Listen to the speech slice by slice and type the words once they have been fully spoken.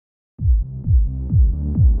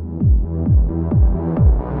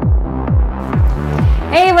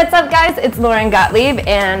Hey, what's up guys? It's Lauren Gottlieb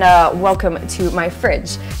and welcome to my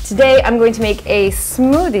fridge. Today I'm going to make a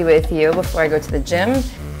smoothie with you before I go to the gym.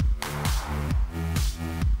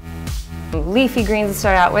 Leafy greens to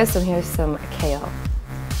start out with, so here's some kale.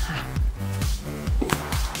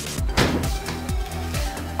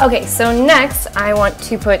 Okay, so next I want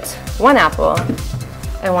to put 1 apple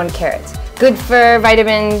and 1 carrot. Good for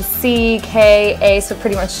vitamins C, K, A, so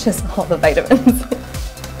pretty much just all the vitamins.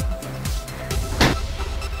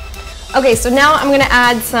 Okay, so now I'm gonna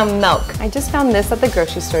add some milk. I just found this at the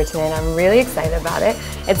grocery store today and I'm really excited about it.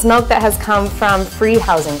 It's milk that has come from free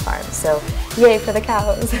housing farms, so yay for the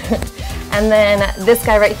cows. And then this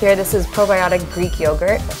guy right here, this is probiotic Greek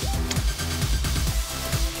yogurt.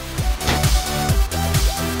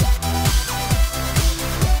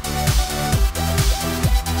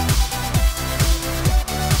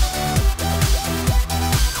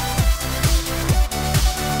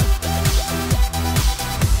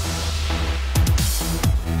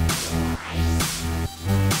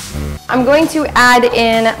 I'm going to add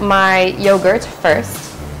in my yogurt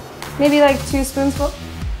first. Maybe like 2 spoonfuls.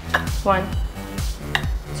 1,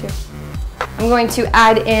 2. I'm going to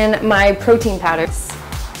add in my protein powders.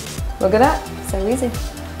 Look at that, so easy.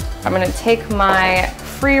 I'm gonna take my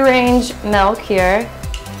free range milk here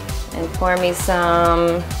and pour me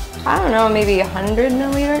some, I don't know, maybe 100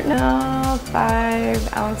 milliliters? No,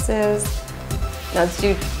 5 ounces. No, let's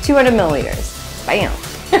do 200 milliliters. Bam.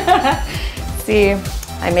 See,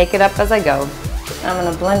 I make it up as I go. I'm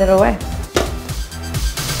gonna blend it away.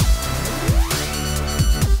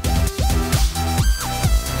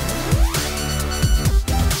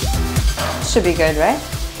 Should be good, right?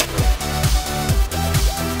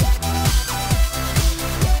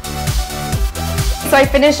 So I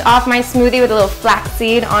finished off my smoothie with a little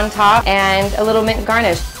flaxseed on top and a little mint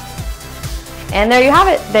garnish. And there you have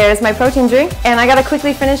it. There's my protein drink. And I gotta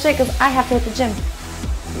quickly finish it because I have to hit the gym.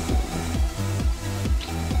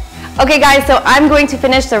 Okay guys, so I'm going to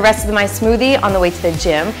finish the rest of my smoothie on the way to the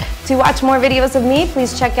gym. To watch more videos of me,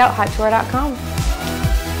 please check out hoture.com.